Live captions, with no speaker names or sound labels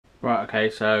Right, okay,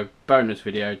 so bonus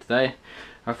video today.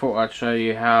 I thought I'd show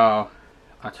you how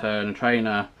I turn a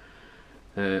trainer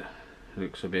that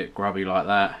looks a bit grubby like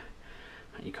that.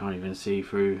 You can't even see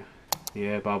through the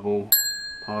air bubble,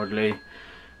 hardly.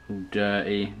 All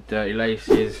dirty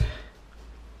laces,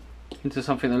 into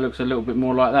something that looks a little bit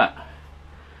more like that.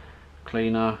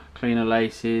 Cleaner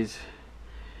laces,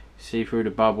 see through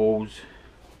the bubbles,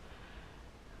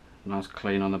 nice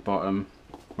clean on the bottom.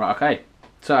 Right, okay,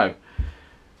 so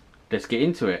let's get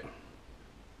into it.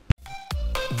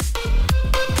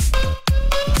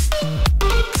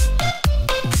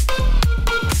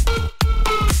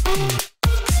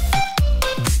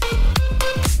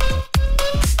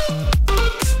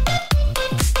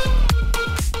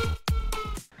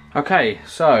 Okay,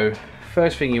 so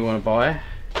first thing you want to buy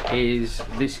is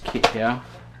this kit here,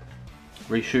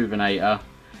 Rejuvenator.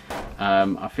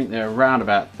 I think they're around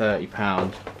about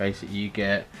 £30. Basically you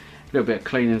get a little bit of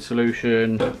cleaning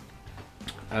solution,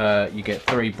 you get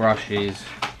 3 brushes,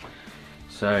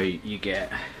 so you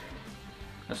get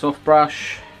a soft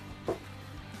brush,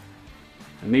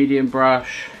 a medium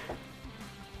brush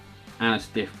and a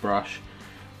stiff brush.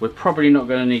 We're probably not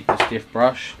going to need the stiff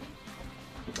brush.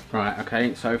 Right,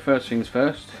 okay, so first things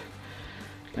first,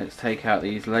 let's take out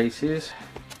these laces.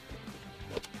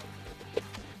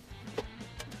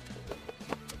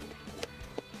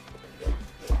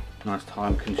 Nice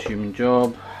time consuming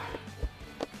job.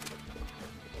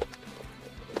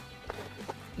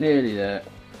 Nearly there.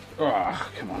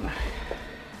 Oh, come on.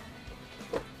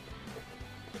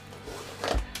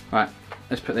 Right,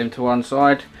 let's put them to one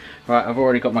side. Right, I've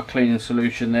already got my cleaning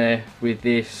solution there. With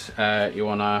this, you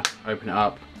want to open it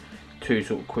up, 2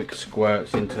 sort of quick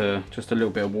squirts into just a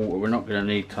little bit of water. We're not going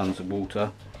to need tons of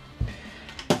water.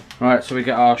 Right, so we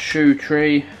get our shoe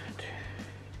tree.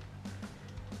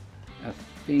 I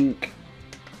think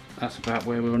that's about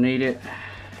where we'll need it.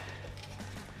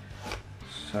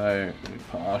 So we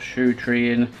put our shoe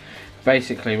tree in.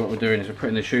 Basically what we're doing is we're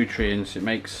putting the shoe tree in so it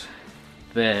makes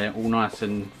there all nice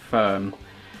and firm,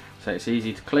 so it's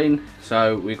easy to clean.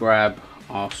 So we grab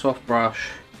our soft brush,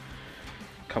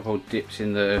 a couple of dips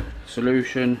in the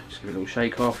solution, just give it a little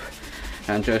shake off,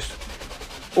 and just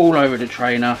all over the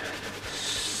trainer,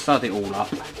 sud it all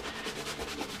up.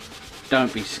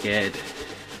 Don't be scared.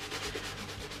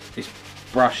 This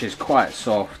brush is quite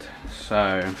soft,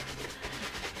 so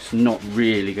it's not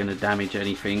really going to damage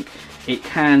anything. It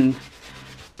can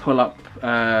pull up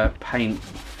paint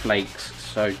flakes,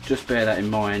 so just bear that in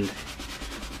mind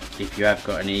if you have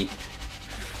got any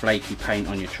flaky paint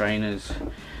on your trainers.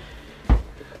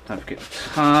 Don't forget the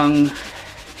tongue.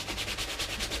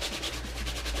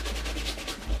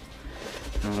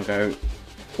 I'm going to go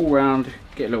all round,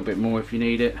 get a little bit more if you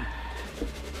need it.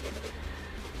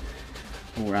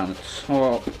 All around the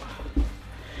top,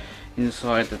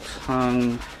 inside the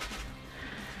tongue.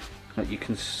 Like you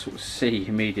can sort of see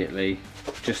immediately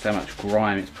just how much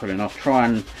grime it's pulling off. Try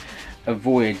and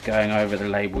avoid going over the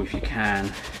label if you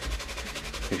can,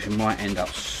 because you might end up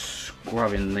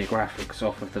scrubbing the graphics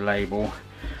off of the label.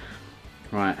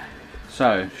 Right,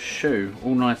 so shoe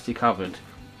all nicely covered.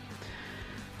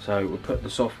 So we'll put the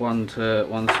soft one to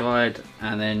one side,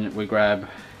 and then we grab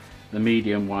the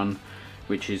medium one,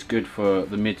 which is good for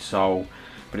the midsole,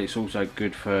 but it's also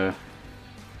good for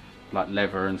like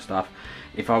leather and stuff.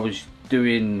 If I was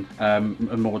doing a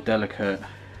more delicate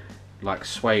like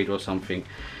suede or something,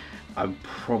 I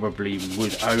probably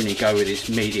would only go with this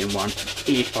medium one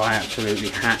if I absolutely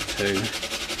had to.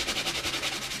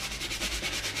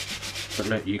 But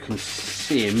look, you can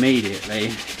see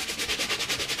immediately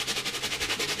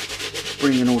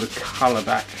bringing all the colour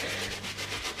back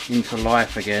into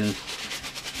life again,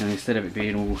 and instead of it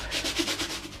being all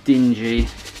dingy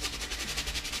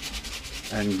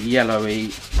and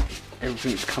yellowy,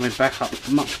 everything's coming back up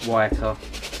much whiter.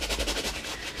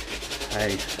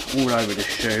 Okay, all over the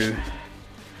shoe.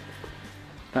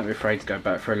 Don't be afraid to go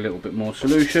back for a little bit more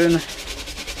solution.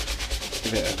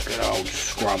 Give it a good old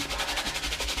scrub.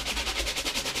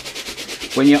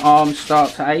 When your arms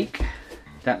start to ache,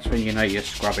 that's when you know you're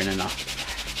scrubbing enough.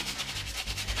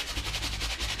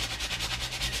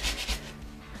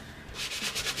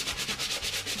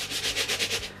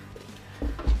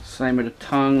 Same with the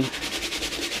tongue.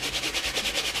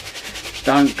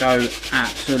 Don't go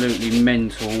absolutely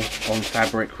mental on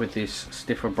fabric with this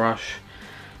stiffer brush.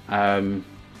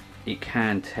 It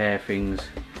can tear things,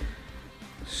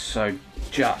 so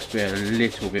just be a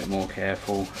little bit more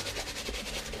careful.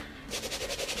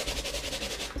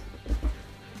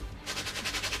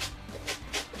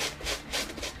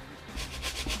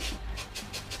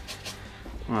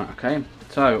 Right, okay,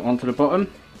 so onto the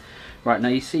bottom. Right, now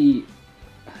you see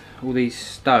all these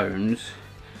stones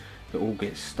that all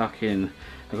get stuck in,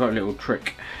 I've got a little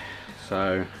trick.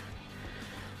 So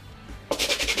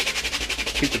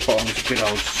give the bottoms a good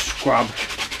old scrub,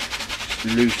 just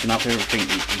loosen up everything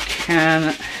that you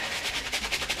can.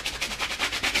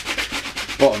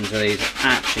 Bottoms of these are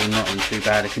actually not in too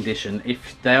bad a condition.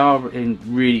 If they are in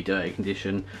really dirty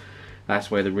condition,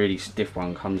 that's where the really stiff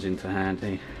one comes into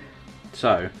handy.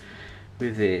 So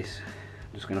with this,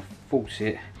 I'm just going to force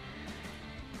it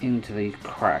into these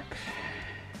cracks.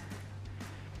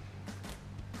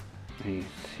 And you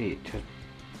see it just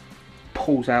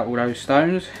pulls out all those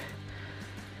stones,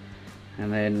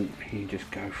 and then you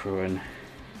just go through and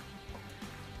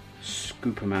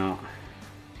scoop them out.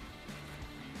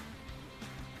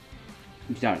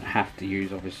 You don't have to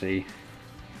use obviously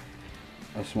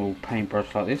a small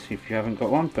paintbrush like this if you haven't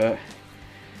got one, but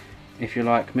if you're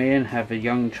like me and have a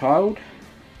young child,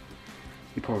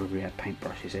 you probably have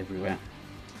paintbrushes everywhere.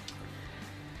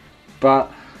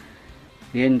 But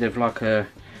the end of like a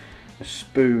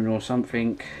spoon or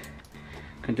something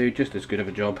can do just as good of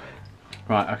a job.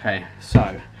 Right, okay,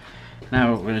 so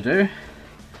now what we're going to do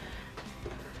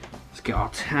is get our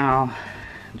towel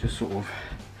and just sort of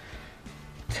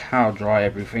towel dry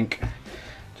everything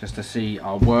just to see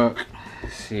our work,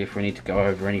 see if we need to go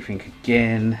over anything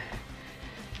again.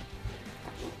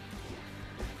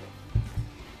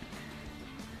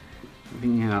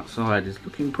 Everything outside is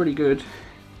looking pretty good.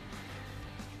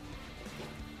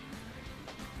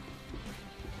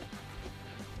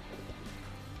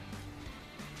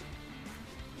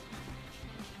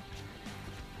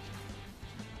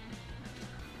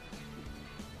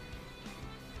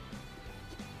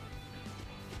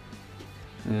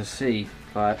 And you'll see,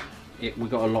 like, we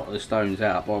got a lot of the stones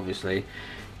out, but obviously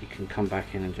you can come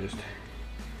back in and just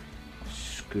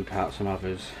scoop out some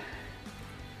others.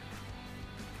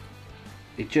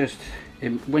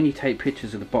 When you take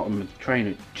pictures of the bottom of the train,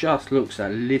 it just looks a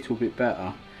little bit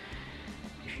better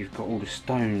if you've got all the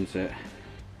stones that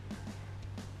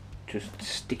just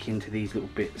stick into these little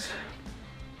bits.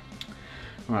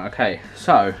 Right, okay,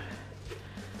 so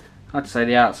I'd say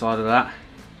the outside of that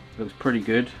looks pretty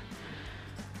good.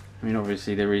 I mean,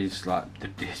 obviously there is like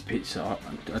these bits that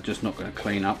are just not going to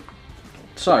clean up.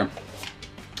 So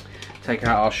take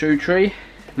out our shoe tree.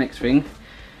 Next thing,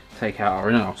 take out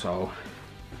our inner sole,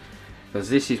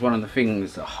 because this is one of the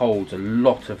things that holds a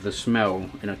lot of the smell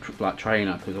in a like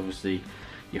trainer, because obviously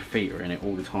your feet are in it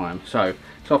all the time. So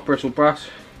soft bristle brush,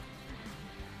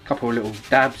 a couple of little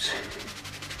dabs,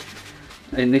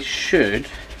 and this should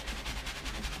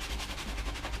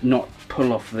not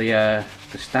pull off the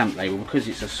stamp label because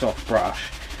it's a soft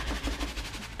brush,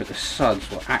 but the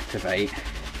suds will activate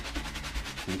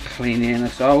and clean the inner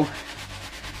sole.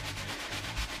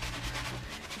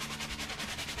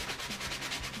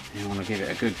 You want to give it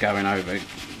a good going over,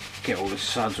 get all the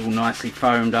suds all nicely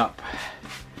foamed up.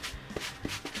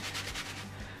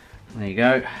 There you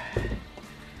go.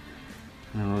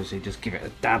 And obviously just give it a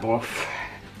dab off.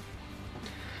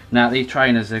 Now these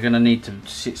trainers are going to need to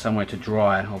sit somewhere to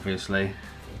dry, obviously,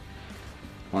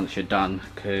 once you're done,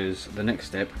 because the next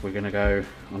step we're going to go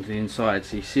onto the inside.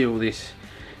 So you see all this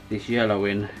yellow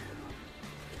in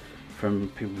from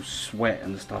people's sweat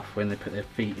and stuff when they put their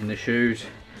feet in the shoes.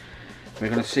 We're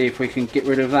going to see if we can get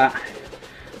rid of that,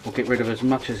 or get rid of as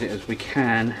much of it as we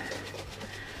can.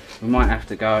 We might have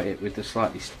to go at it with the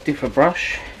slightly stiffer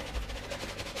brush,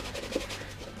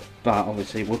 but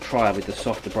obviously we'll try with the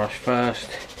softer brush first,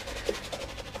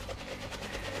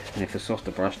 and if the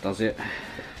softer brush does it,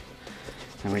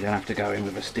 then we don't have to go in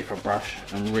with a stiffer brush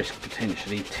and risk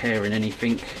potentially tearing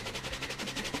anything.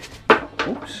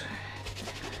 Oops.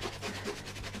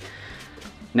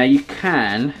 Now you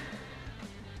can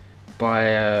buy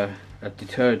a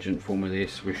detergent form of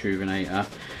this rejuvenator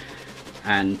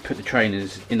and put the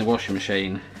trainers in the washing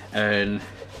machine, and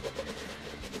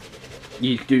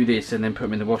you do this and then put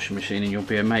them in the washing machine and you'll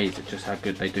be amazed at just how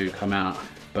good they do come out.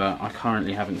 But I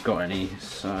currently haven't got any,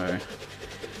 so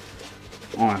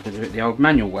I'll have to do it the old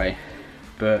manual way.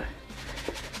 But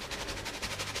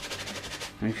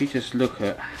if you just look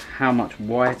at how much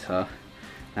whiter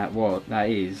that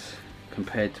is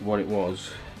compared to what it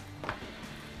was.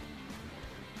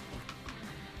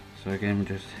 So again,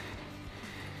 just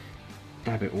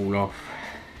dab it all off.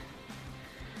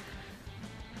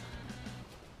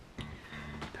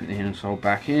 Put the inner sole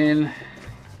back in,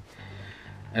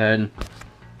 and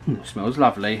it smells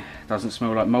lovely. Doesn't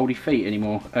smell like mouldy feet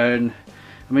anymore. And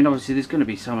I mean, obviously there's going to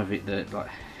be some of it that,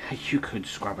 like, you could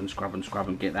scrub and scrub and scrub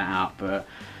and get that out, but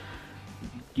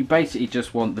you basically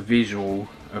just want the visual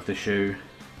of the shoe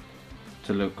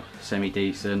to look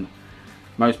semi-decent.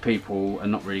 most people are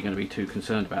not really going to be too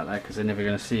concerned about that because they're never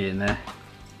going to see it in there.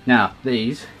 Now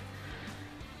these,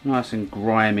 nice and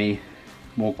grimy,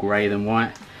 more grey than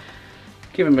white.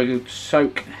 Give them a good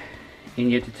soak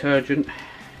in your detergent.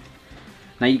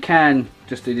 Now you can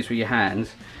just do this with your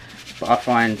hands, but I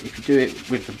find if you do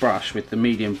it with the brush, with the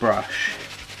medium brush,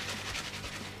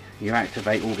 you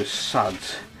activate all the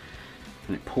suds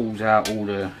and it pulls out all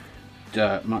the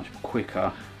dirt much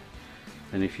quicker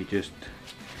than if you just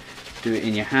do it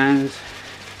in your hands.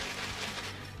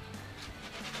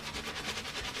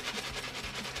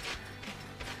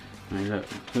 And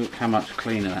look how much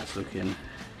cleaner that's looking.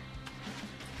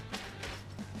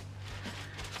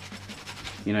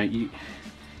 You know, you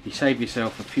save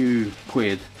yourself a few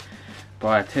quid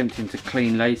by attempting to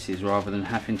clean laces rather than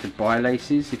having to buy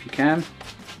laces if you can.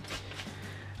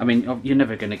 I mean, you're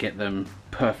never going to get them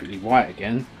perfectly white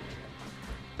again,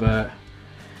 but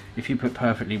if you put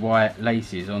perfectly white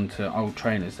laces onto old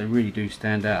trainers, they really do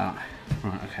stand out.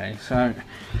 Right, okay, so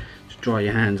just dry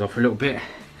your hands off a little bit.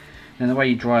 And the way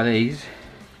you dry these,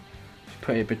 just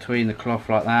put it between the cloth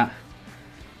like that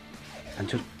and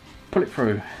just pull it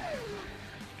through.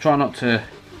 Try not to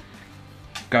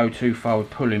go too far with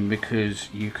pulling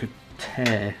because you could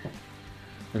tear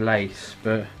the lace,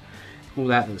 but all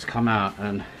that's come out,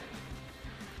 and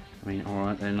I mean,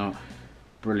 alright, they're not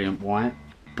brilliant white,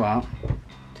 but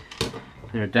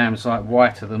they're a damn sight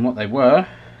whiter than what they were.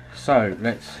 So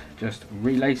let's just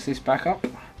relace this back up.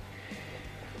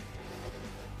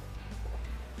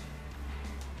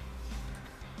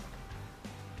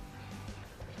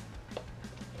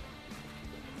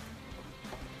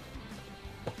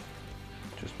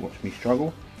 Just watch me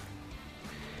struggle.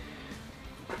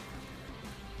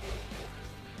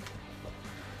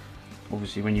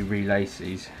 Obviously when you relace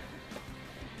these,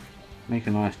 make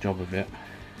a nice job of it.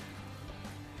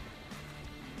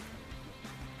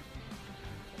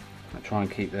 I try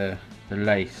and keep the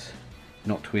lace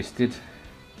not twisted.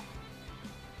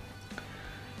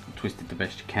 Twist it the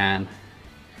best you can.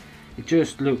 It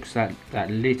just looks that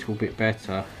little bit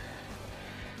better.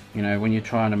 You know, when you're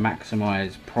trying to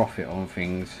maximize profit on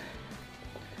things,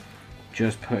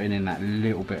 just putting in that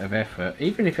little bit of effort,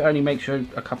 even if it only makes you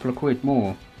a couple of quid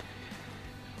more,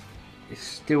 it's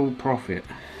still profit.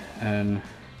 And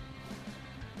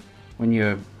when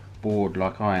you're bored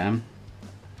like I am,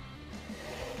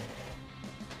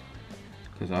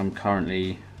 because I'm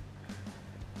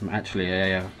actually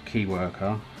a key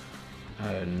worker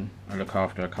and I look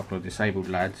after a couple of disabled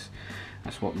lads.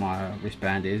 That's what my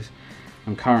wristband is.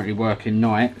 I'm currently working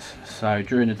nights, so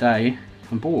during the day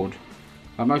I'm bored,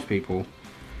 like most people,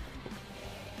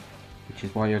 which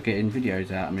is why you're getting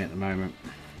videos out of me at the moment.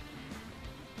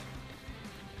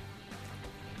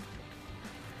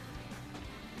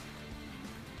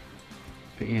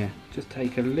 But yeah, just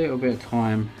take a little bit of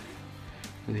time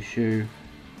with the shoe,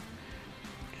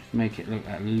 just make it look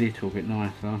a little bit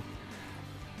nicer.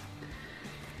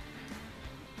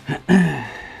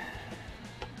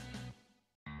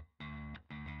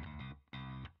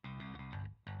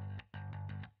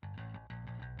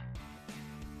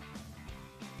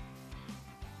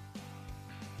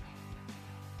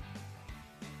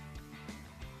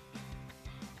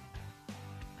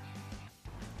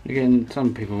 Again,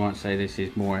 some people might say this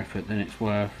is more effort than it's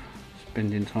worth,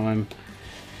 spending time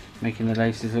making the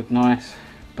laces look nice,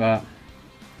 but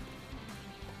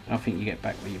I think you get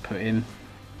back what you put in.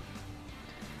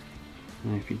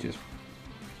 And if you just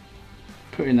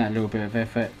put in that little bit of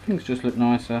effort, things just look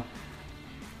nicer.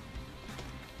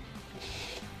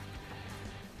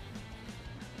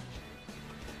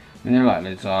 And they're like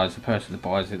those eyes, the person that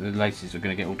buys it, the laces are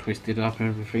going to get all twisted up and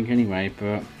everything anyway,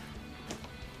 but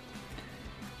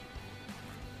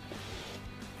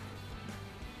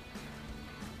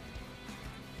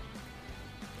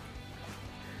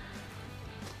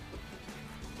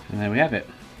and there we have it.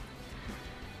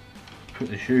 Put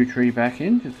the shoe tree back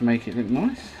in just to make it look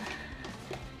nice.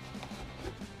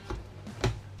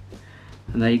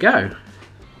 And there you go.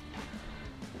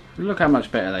 Look how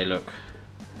much better they look.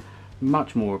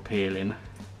 Much more appealing.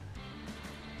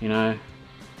 You know,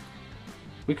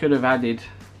 we could have added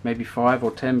maybe £5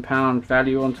 or £10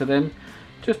 value onto them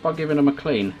just by giving them a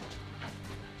clean.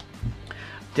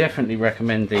 Definitely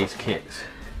recommend these kits.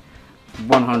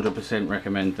 100%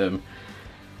 recommend them.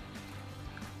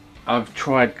 I've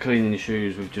tried cleaning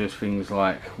shoes with just things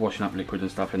like washing up liquid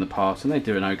and stuff in the past, and they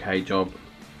do an okay job,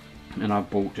 and I've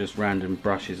bought just random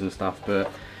brushes and stuff,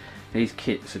 but these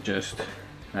kits are just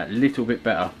that little bit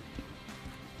better.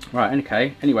 Right,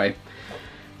 okay, anyway,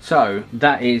 so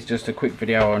that is just a quick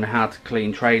video on how to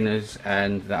clean trainers,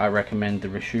 and that I recommend the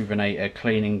Rejuvenator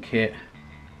cleaning kit.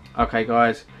 Okay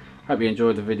guys, Hope you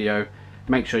enjoyed the video.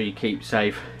 Make sure you keep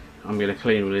safe. I'm going to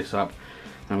clean all this up.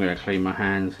 I'm going to clean my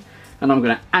hands, and I'm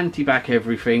going to anti-back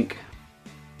everything.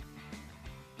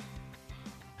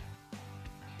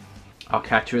 I'll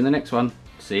catch you in the next one.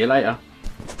 See you later.